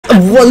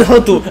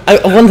I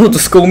want her to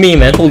scold me,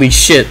 man. Holy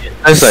shit.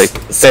 That's like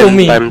Scold 10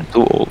 me. times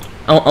too old.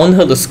 I want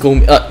her to scold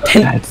me.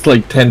 10. That's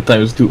like 10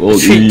 times too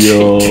old. 3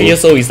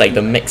 years old is like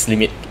the max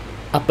limit,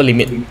 upper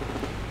limit.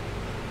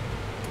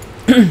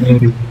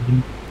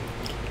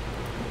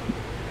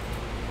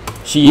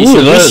 She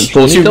wish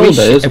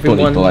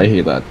everyone I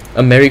hate that.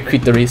 a merry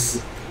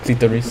clitoris.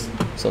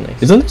 So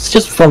nice. Isn't this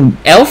just from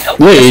Elf?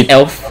 Wait.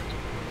 Elf.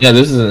 Yeah,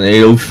 this is an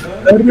elf.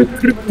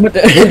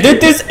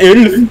 This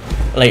elf.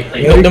 Like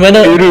no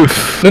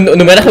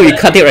matter how you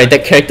cut it, right?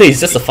 That character is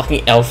just a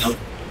fucking elf.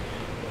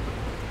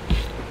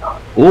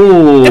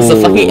 Oh, That's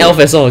a fucking elf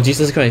as well.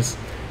 Jesus Christ.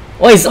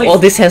 Why is all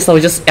this hairstyle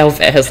just elf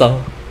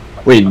hairstyle?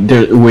 Wait,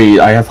 wait,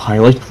 I have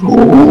highlight.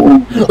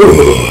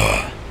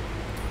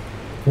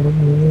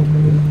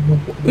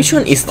 Which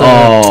one is the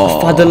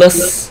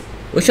fatherless?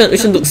 Which one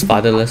looks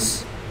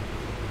fatherless?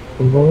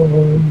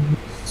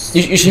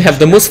 You should have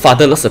the most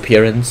fatherless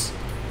appearance.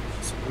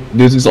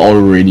 This is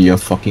already a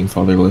fucking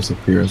fatherless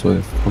appearance. What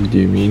the fuck do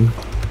you mean?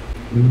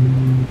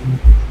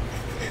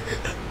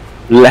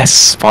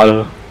 Less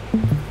father.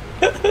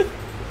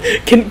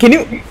 Can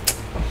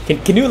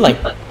you like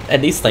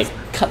at least like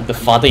cut the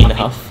father in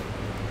half?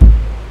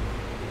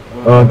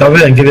 That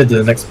way and give it to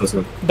the next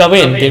person. That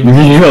way and give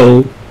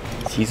Yo.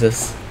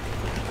 Jesus.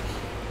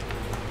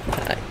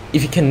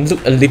 If you can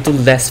look a little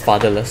less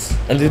fatherless,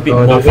 a little bit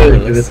more That way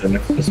and give it fatherless. to the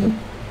next person.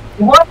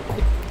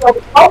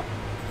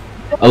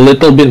 A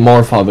little bit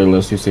more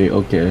fatherless, you say?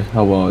 Okay,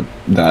 how about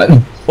that?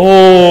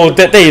 Oh,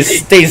 that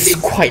is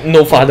quite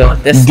no father.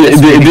 That's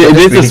This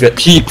really is good.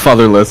 peak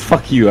fatherless.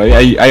 Fuck you.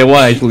 I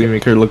want to actually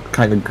make her look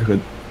kind of good.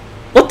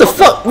 What the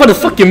fuck? What the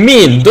fuck you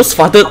mean? Those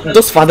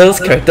fatherless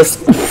characters.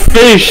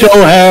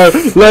 Facial hair.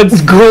 Let's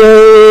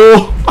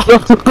go.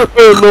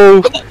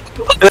 No.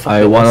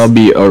 I wanna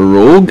be a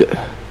rogue.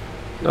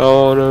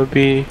 No, no,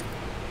 be.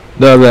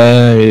 The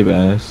very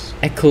best.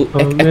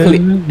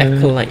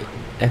 Acolyte.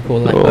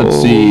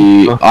 Let's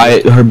see.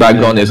 Her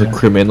background is a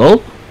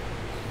criminal.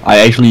 I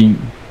actually.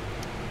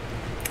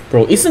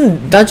 Bro,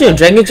 isn't Dungeons and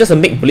Dragons just a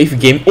make-believe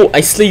game? Oh,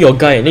 I slay your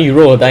guy and then you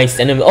roll a dice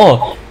and then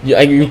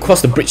you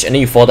cross the bridge and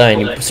then you fall down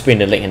and you sprain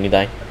the leg and you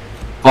die.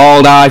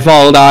 Fall die.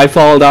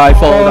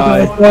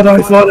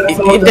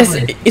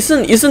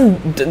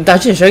 Isn't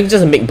Dungeons and Dragons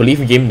just a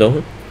make-believe game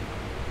though?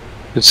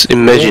 It's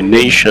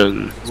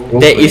imagination.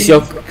 That is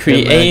your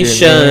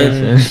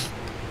creation.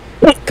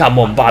 Come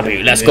on,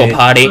 Bobby, let's go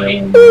party.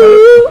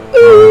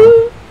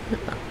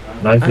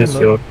 Life is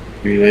your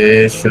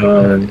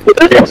creation.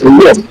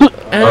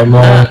 Come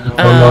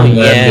on,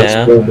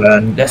 yeah.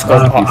 Let's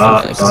go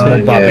party.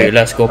 Bobby,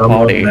 let's go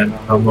party.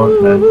 Come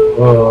on, man.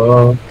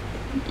 Oh.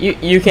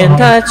 You can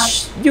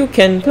touch, you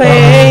can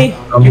play,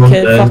 you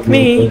can fuck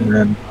me.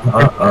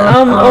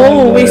 I'm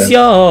always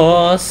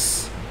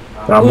yours.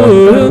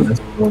 No.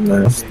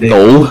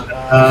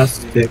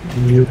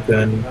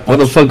 What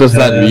the fuck does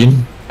that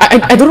mean?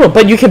 I don't know,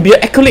 but you can be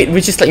an acolyte,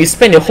 which is like you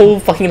spend your whole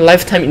fucking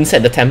lifetime inside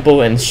the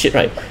temple and shit,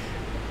 right?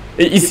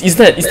 Is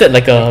that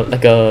like a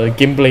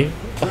gameplay?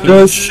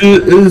 That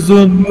shit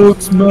isn't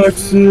looks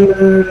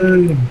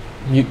maxing.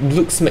 You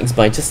look smacks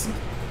by just.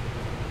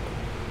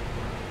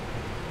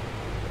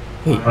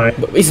 Wait,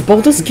 but is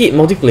Baldur's Gate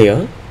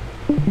multiplayer?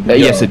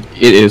 Yes, it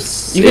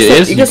is. You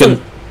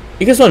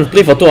guys want to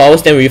play for 2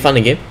 hours, then refund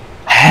the game?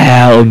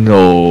 Hell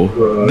no.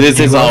 This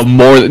is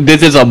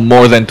a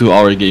more than 2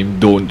 hour game.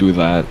 Don't do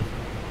that.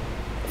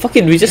 Fuck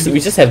it, we just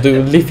have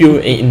to lift you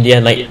in the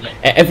end. Like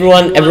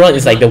everyone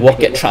is like the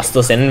rocket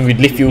thrusters, and then we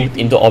lift you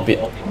into orbit.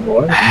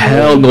 What?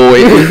 Hell no.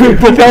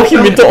 Propel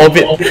him into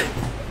orbit.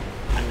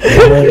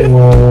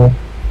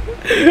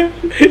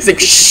 It's like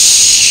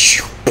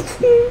shh,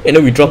 and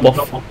then we drop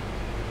off.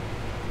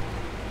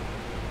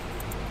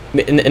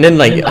 And then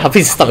like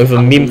Hafiz is stuck with a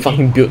meme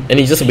fucking build, and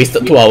he just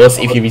wasted 2 hours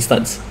if he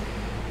restarts.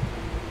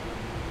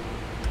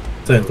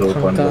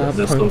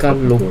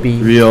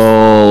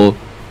 Real.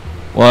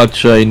 What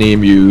should I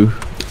name you?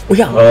 Oh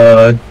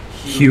yeah.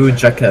 Huge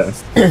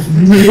jackass.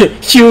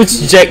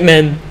 Huge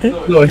Jackman.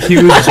 No,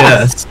 huge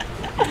ass.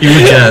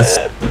 Huge ass.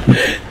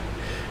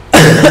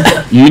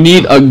 You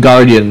need a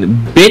guardian,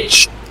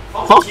 bitch.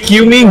 Fuck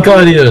you mean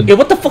guardian? Yeah,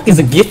 what the fuck is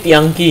a gift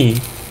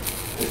Yankee?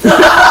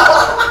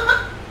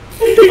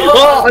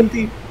 Oh,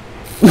 auntie.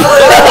 Oh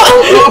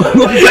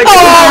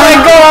my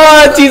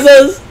god,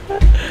 Jesus!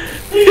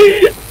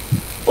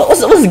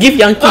 What's a gift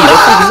Yankee? What the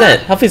fuck is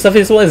that? Hafiz,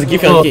 what is a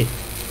gift Yankee?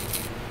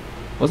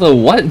 What's a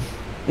what?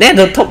 Nah,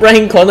 the top right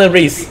hand corner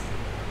race.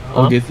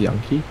 Oh, this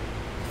Yankee.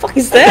 Fuck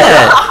is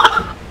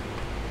that?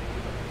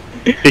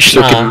 Fish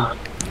looking.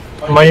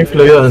 My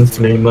player and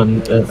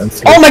Slayman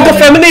Oh my god,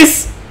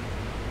 feminist!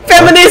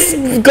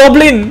 Feminist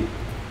goblin!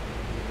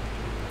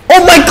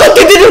 Oh my god,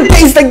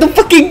 it's like the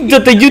fucking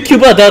the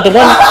YouTuber, the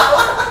one,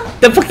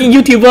 the fucking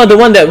YouTuber, the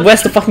one that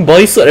wears the fucking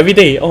bodysuit every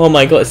day. Oh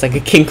my god, it's like a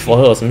kink for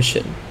her or some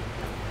shit.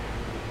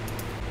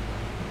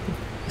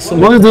 So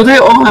why do they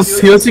all have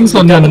piercings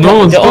on their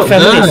nose? They're all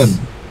feminists.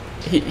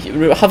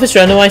 Hafiz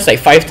randomized like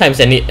 5 times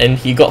and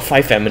he got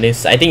 5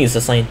 feminists. I think it's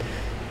a sign.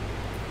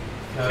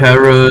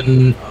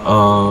 Karen,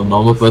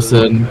 normal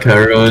person,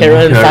 Karen,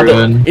 Karen,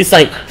 father. It's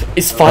like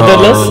it's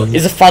fatherless.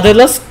 It's a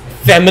fatherless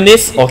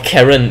feminist or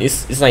Karen.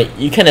 It's like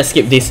you can't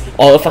escape this.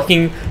 Or a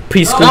fucking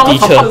preschool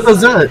teacher. What was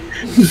that?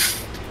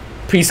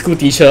 Preschool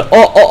teacher.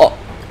 Oh.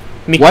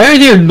 Why are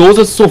their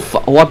noses so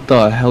what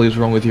the hell is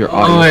wrong with your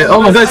eyes?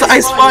 Oh my god, it's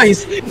Ice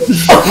Spice!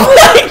 Oh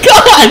my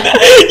god!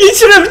 You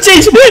should have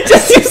changed.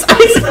 Just use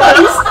Ice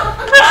Spice.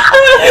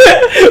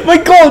 My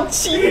god,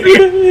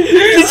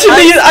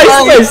 literally Ice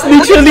Spice.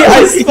 Literally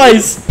Ice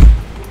Spice.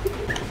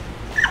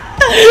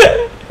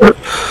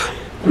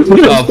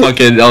 Oh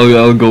fuck it,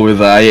 I'll go with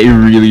that. I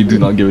really do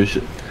not give a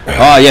shit.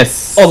 Ah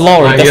yes. Oh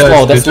lore, that's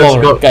lore, that's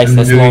lore, guys,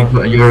 that's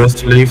lore. You're a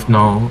slave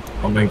now.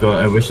 Oh my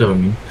god, I wish that were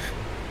me.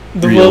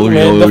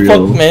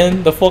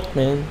 The fuck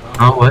man.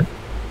 Ah, what?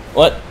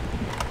 What?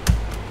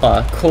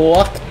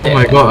 Clock. Oh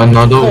my god,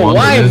 another one.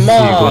 Why Let's see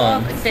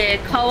mom?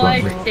 可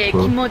愛くて気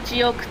持ち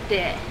よく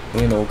て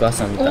お母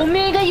さんみたい。お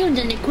めえが言うん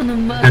じゃねこの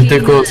マ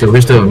Tentacles, I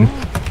wish that were me.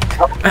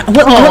 I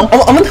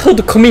want her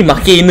to call me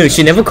Makeinu.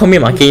 She never called me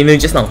Makeinu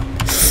just now.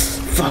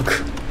 Fuck.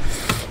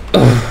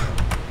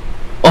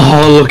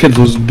 Oh, look at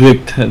those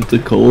big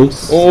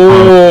tentacles.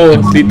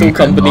 Oh, little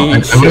company. I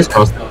wish I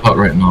was out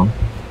right now.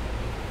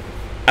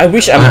 I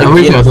wish I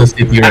wish I was a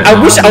city right now. I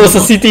wish I was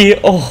a city.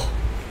 Oh.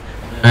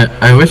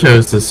 I wish I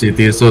was a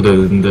city so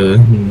the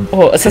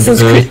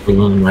Assassin's Creed.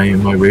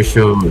 My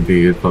ratio would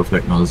be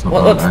perfect now. So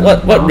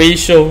What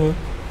ratio?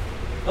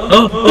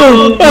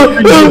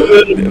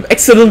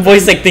 Excellent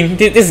voice acting.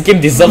 This game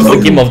deserves the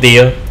game of the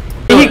year.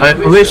 I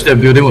wish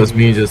that building was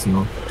me just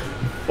now.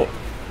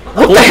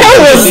 What the hell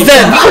was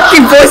that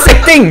fucking voice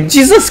acting?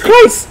 Jesus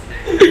Christ!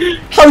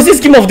 How is this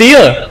game of the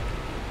year?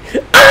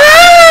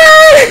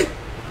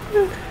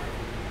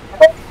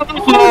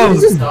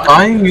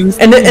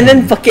 And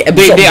then fucking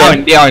episode.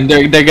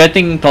 They're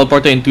getting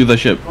teleported into the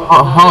ship.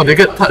 How they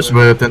get touched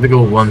by a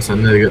tentacle once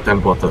and then they get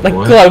teleported? Like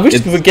what? God, I wish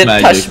It's we would get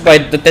magic. touched by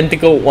the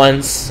tentacle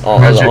once,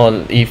 or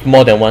if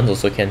more than once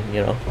also can,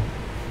 you know.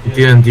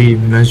 D&D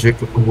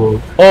magic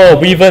world. Oh,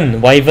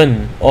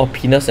 Wyvern, oh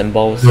penis and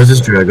balls. What's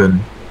this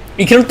dragon?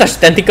 You cannot touch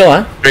tentacle,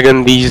 huh?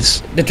 Dragon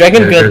these. The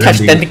dragon Yeah, gonna touch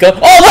dragon tentacle.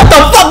 Oh, what the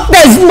fuck?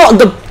 That's not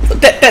the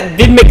that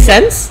didn't make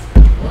sense.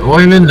 What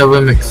do you mean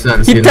never makes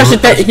sense? He touched the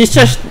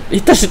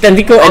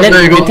tentacle and then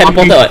there he you go,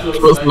 teleported. What?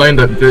 Close line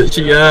that bitch.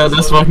 Yeah,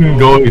 let's fucking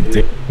go. You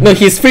dick. No,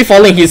 he's free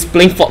falling. He's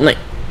playing Fortnite.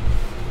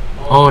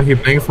 Oh, he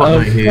playing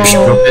Fortnite. He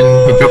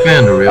dropped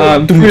in the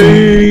real.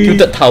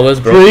 Tilted towers,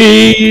 bro.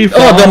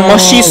 Oh, the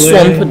mushy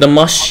swamp. The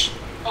mush.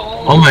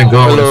 Oh my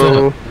god.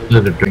 Hello.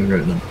 Let it drink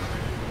right now.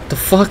 The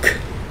fuck?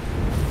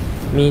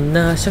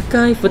 Mina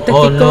shakai for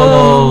Oh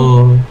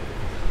no.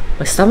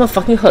 My stomach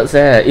fucking hurts.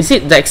 Is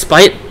it the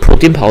expired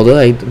protein powder?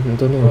 I don't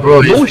know.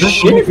 Bro, Oh, it's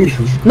shit.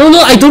 No,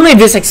 I don't know if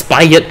it's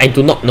expired. I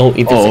do not know if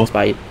it's Oh.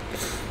 expired.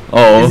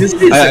 Oh, Is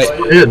this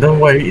expired? Then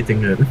why are you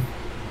eating it?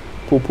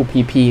 Poo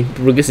pee pee.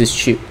 Burgers is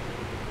cheap.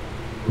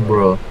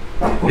 Bro.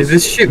 Is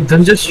this ship?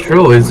 Then just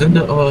throw, isn't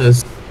it? Oh,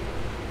 it's...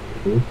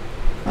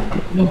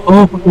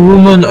 Oh,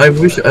 woman, I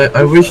wish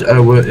I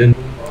were in...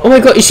 Oh my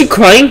god, is she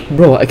crying?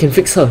 Bro, I can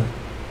fix her.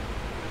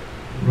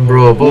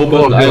 Bro,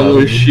 both I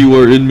wish she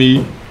were in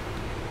me.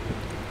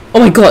 Oh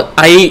my god,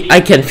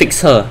 I can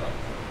fix her.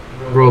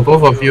 Bro,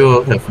 both of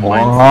you have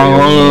mind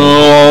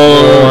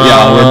Oh,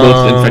 yeah, we're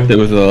both infected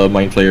with the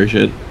mind flayer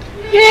shit.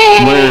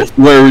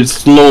 We're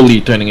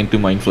slowly turning into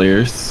mind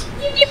flayers.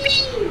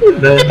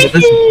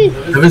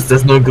 That means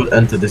there's no good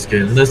end to this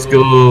game. Let's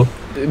go.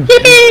 Bad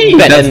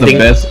That's ending. the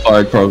best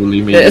part,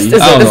 probably. Maybe. That's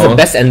the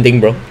best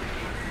ending, bro.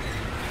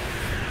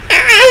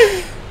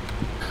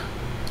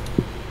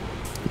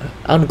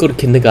 I want to go to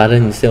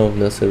kindergarten instead of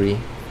nursery.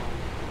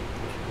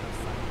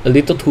 A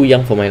little too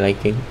young for my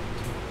liking.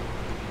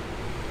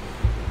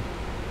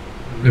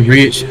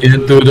 Reach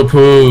into the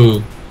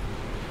pool.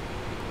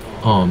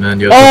 Oh man,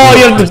 you You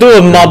have to do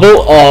a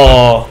marble.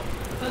 Oh.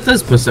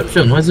 That's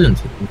perception, why isn't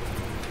it?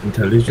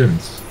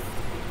 Intelligence.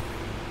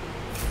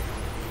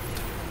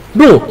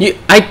 Bro,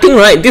 I think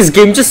right, this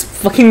game just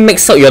fucking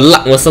max out your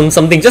luck or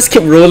something. Just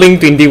keep rolling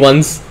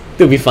 21s.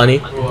 It'll be funny.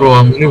 Bro,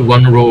 I'm only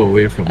one row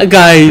away from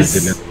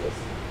Guys,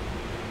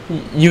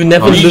 you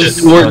never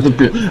lose.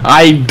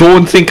 I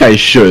don't think I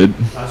should.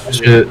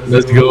 Shit,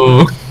 let's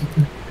go.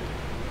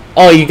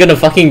 Oh, you're gonna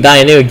fucking die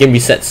and then your game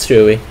resets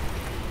straight away.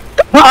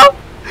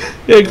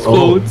 It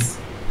explodes.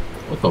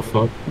 What the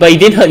fuck? But it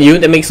didn't hurt you,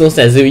 that makes no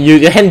sense.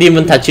 Your hand didn't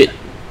even touch it.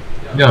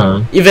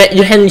 Yeah.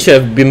 Your hand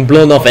should have been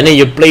blown off and then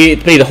you play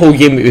the whole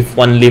game with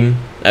one limb.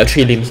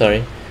 3 limbs,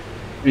 sorry.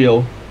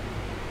 Real.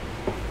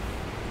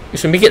 You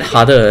should make it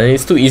harder,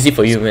 it's too easy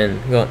for you, man.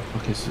 God.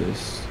 What is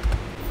this?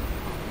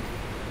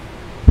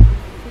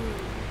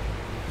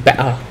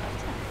 I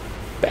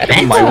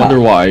wonder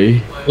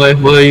why. Why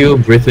are you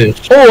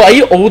British? Oh, are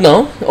you old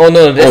now? Oh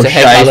no, that's Oh a shit!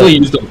 hair I color.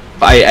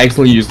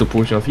 actually used the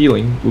potion of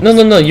healing. Oops.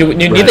 No, you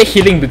needed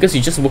healing because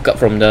you just woke up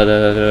from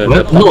the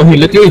What? No, he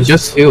literally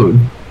just healed.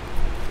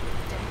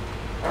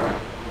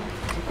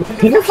 I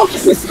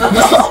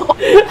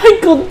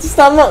got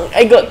stomach.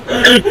 I got.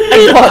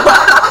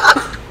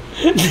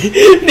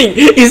 Nick,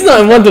 it's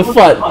not I want to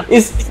fart.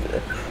 It's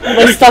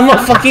my stomach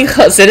fucking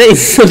hurts and then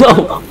it's a lot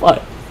of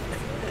fart.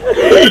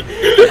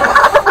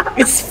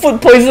 It's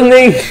food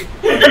poisoning.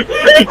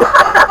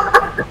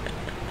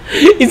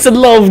 It's a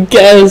lot of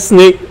gas,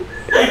 Nick.